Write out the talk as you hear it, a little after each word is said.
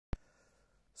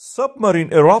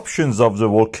Submarine eruptions of the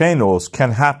volcanoes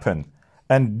can happen,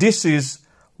 and this is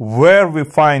where we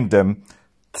find them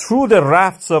through the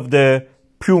rafts of the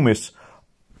pumice.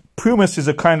 Pumice is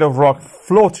a kind of rock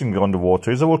floating on the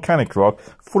water. It's a volcanic rock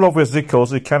full of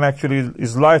vesicles. It can actually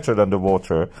is lighter than the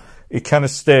water. It can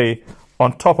stay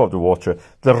on top of the water.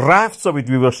 The rafts of it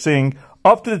we were seeing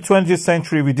up to the 20th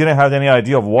century. We didn't have any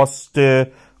idea of what's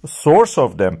the source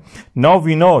of them. Now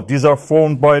we know these are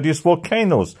formed by these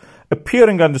volcanoes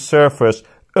appearing on the surface,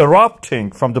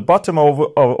 erupting from the bottom of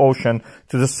ocean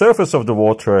to the surface of the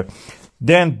water,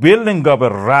 then building up a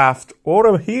raft or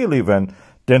a hill even,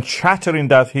 then shattering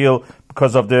that hill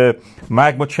because of the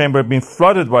magma chamber being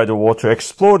flooded by the water,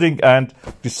 exploding and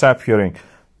disappearing.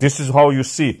 This is how you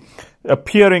see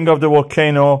appearing of the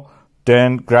volcano,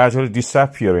 then gradually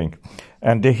disappearing.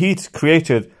 And the heat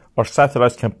created, our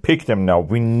satellites can pick them now.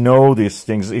 We know these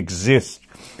things exist.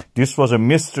 This was a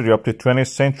mystery up to the 20th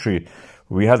century.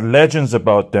 We had legends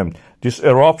about them. These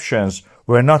eruptions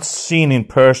were not seen in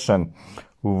person.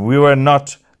 We were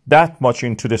not that much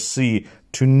into the sea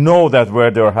to know that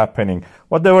where they were happening.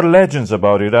 But there were legends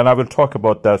about it, and I will talk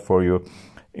about that for you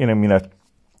in a minute.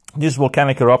 These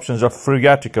volcanic eruptions are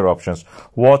phreatic eruptions.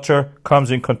 Water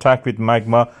comes in contact with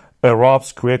magma,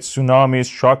 erupts, creates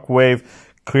tsunamis, shock wave,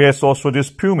 creates also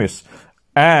this pumice.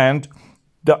 And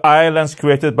the islands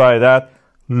created by that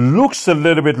looks a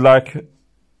little bit like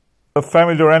a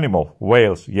familiar animal,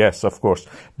 whales. Yes, of course.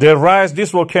 They rise,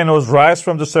 these volcanoes rise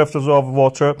from the surface of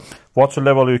water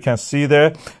level you can see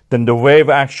there. Then the wave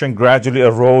action gradually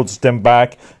erodes them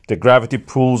back. The gravity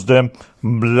pulls them,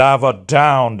 lava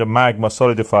down, the magma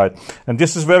solidified. And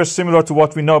this is very similar to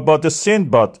what we know about the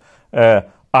Sindbad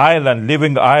island,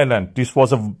 living island. This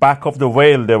was a back of the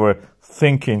whale, they were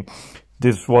thinking.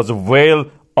 This was a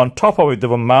whale. On top of it, there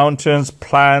were mountains,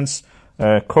 plants,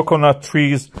 coconut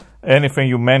trees, anything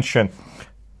you mention.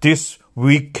 This,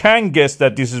 we can guess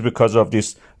that this is because of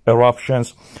these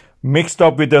eruptions mixed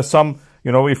up with some,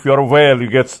 you know, if you're a whale, you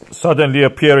get suddenly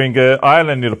appearing an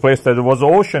island in a place that there was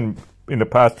ocean in the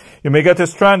past, you may get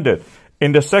stranded.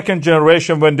 In the second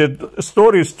generation, when the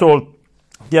story is told,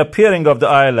 the appearing of the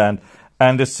island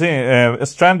and the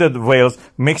stranded whales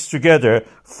mixed together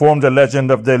form the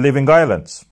legend of the living islands.